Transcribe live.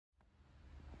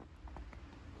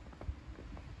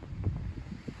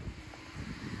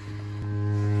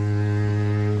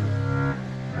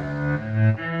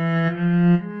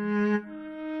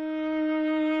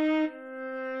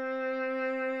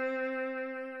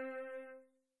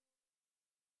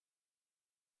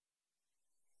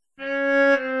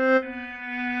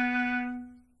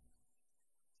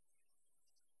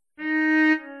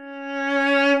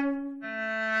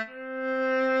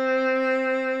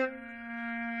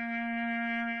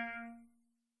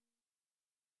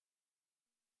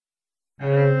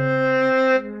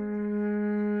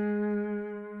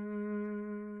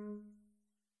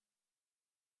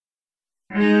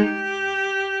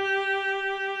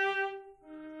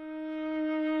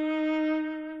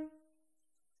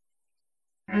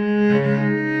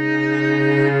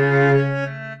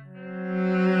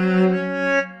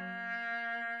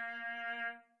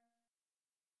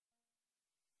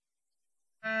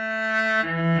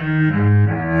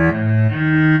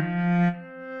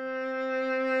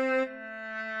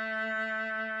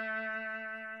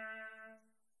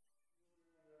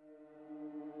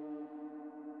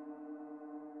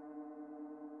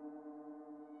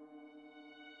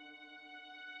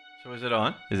So is it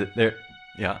on? Is it there?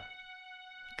 Yeah.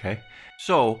 Okay.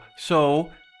 So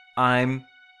I'm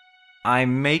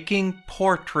making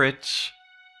portraits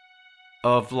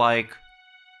of like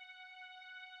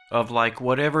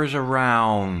whatever's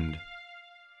around.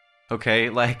 Okay,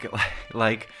 like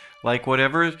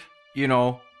whatever, you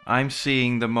know, I'm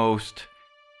seeing the most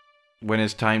when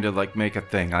it's time to like make a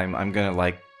thing. I'm gonna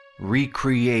like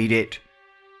recreate it,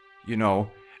 you know,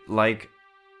 like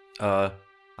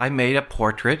I made a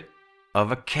portrait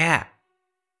of a cat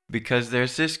because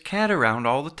there's this cat around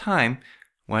all the time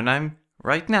when I'm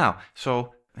right now.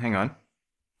 So hang on.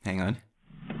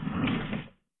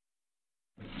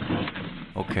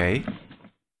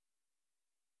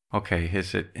 Okay,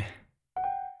 is it?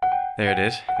 There it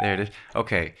is.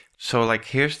 Okay, so like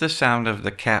here's the sound of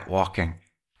the cat walking.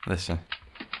 Listen.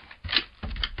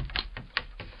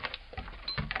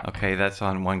 Okay, that's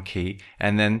on one key.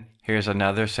 And then here's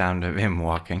another sound of him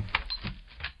walking.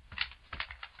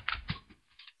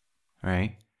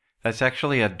 Right? That's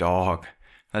actually a dog.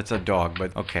 That's a dog,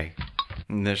 but okay.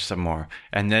 And there's some more.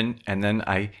 And then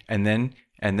I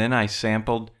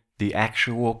sampled the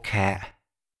actual cat.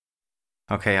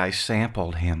 Okay, I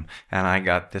sampled him and I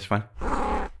got this one.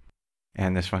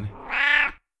 And this one.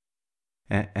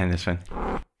 And this one.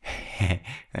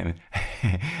 and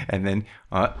then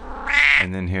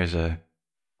here's a.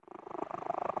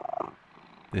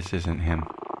 This isn't him.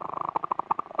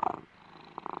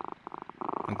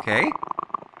 Okay.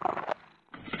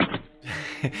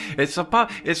 It's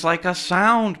like a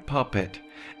sound puppet,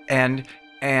 and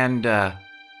what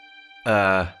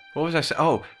was I saying?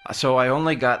 Oh, so I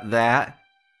only got that.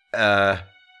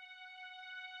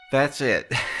 That's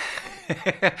it.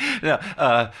 No,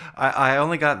 I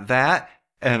only got that,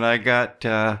 and I got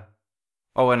and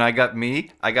I got me.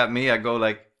 I go.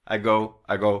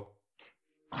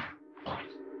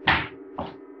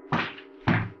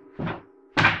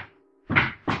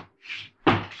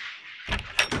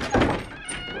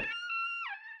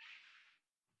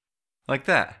 Like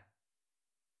that.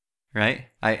 Right?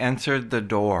 I answered the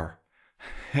door.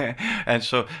 and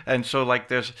so like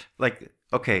there's like,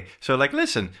 okay, so like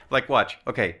listen, like watch.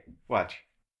 Okay, watch.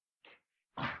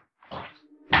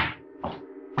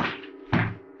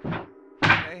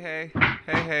 Hey.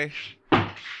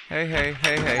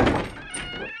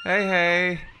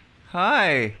 Hey.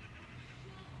 Hi.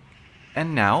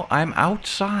 And now I'm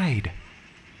outside.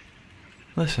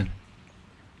 Listen.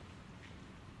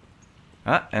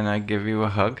 And I give you a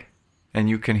hug, and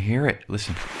you can hear it.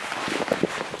 Listen.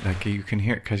 Like you can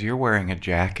hear it because you're wearing a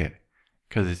jacket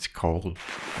because it's cold,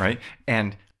 right?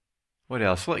 And what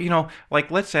else? You know,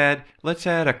 like let's add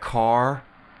a car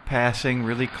passing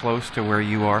really close to where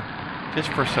you are,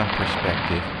 just for some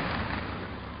perspective,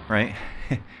 right?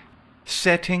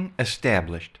 Setting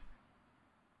established.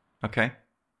 Okay.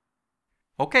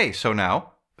 Okay. So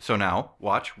now,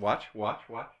 watch.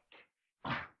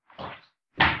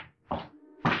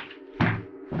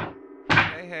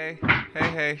 Hey.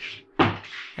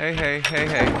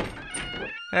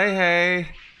 Hey.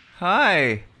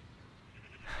 Hi.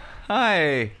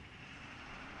 Hi,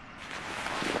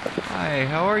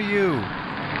 how are you?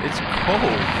 It's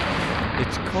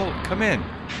cold. Come in.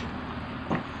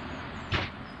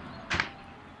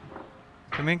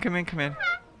 Come in.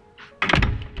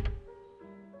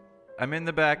 I'm in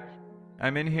the back.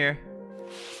 I'm in here.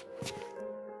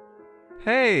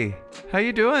 Hey, how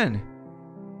you doing?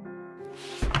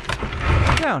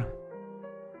 Sit down.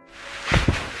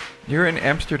 You're in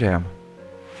Amsterdam.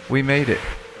 We made it.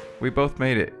 We both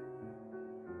made it.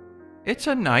 It's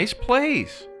a nice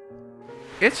place.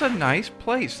 This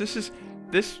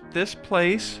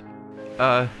place.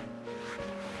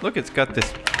 Look, it's got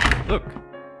this. Look.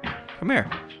 Come here.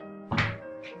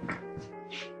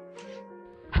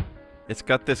 It's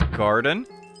got this garden.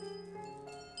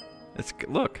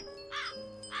 Look.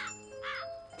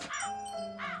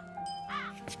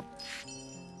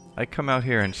 I come out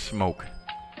here and smoke.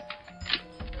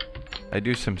 I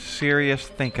do some serious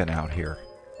thinking out here,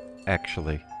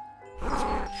 actually.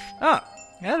 Ah,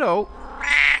 hello.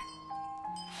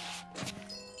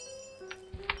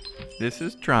 This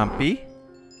is Trumpy.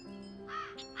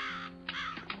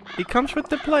 He comes with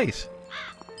the place.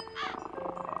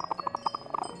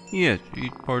 Yes,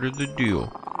 he's part of the deal.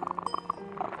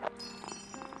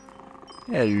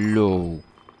 Hello.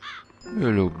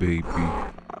 Hello, baby.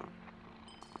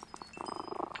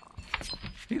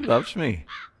 He loves me.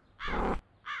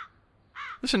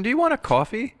 Listen, do you want a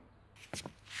coffee?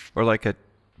 Or like a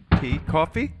tea?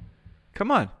 Coffee? Come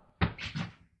on.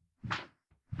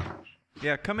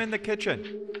 Yeah, come in the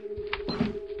kitchen.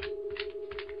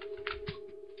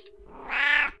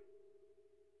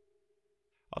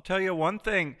 I'll tell you one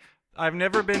thing. I've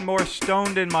never been more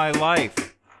stoned in my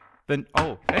life than...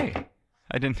 Oh, hey.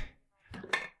 I didn't...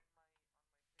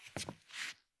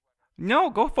 No,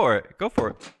 go for it. Go for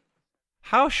it.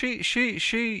 How she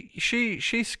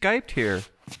Skyped here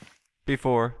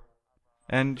before.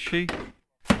 And she...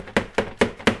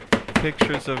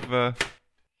 Pictures of the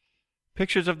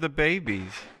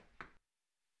babies.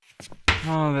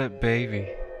 Oh, that baby.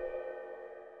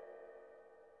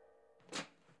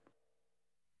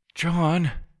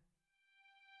 John?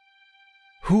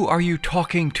 Who are you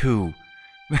talking to?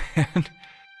 Man,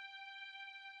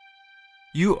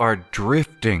 you are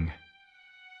drifting.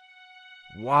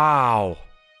 Wow.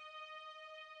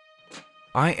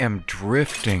 I am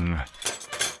drifting.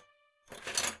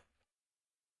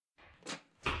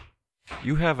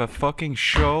 You have a fucking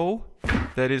show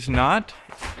that is not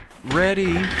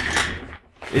ready.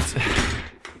 It's...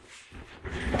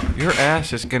 Your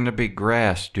ass is gonna be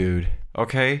grass, dude.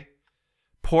 Okay?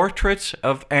 Portraits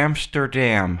of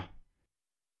Amsterdam.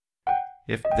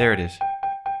 There it is.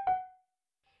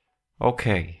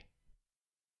 Okay.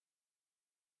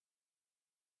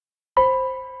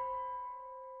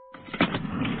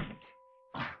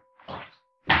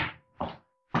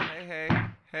 Hey, hey.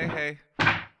 Hey, hey.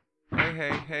 Hey,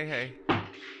 hey, hey, hey.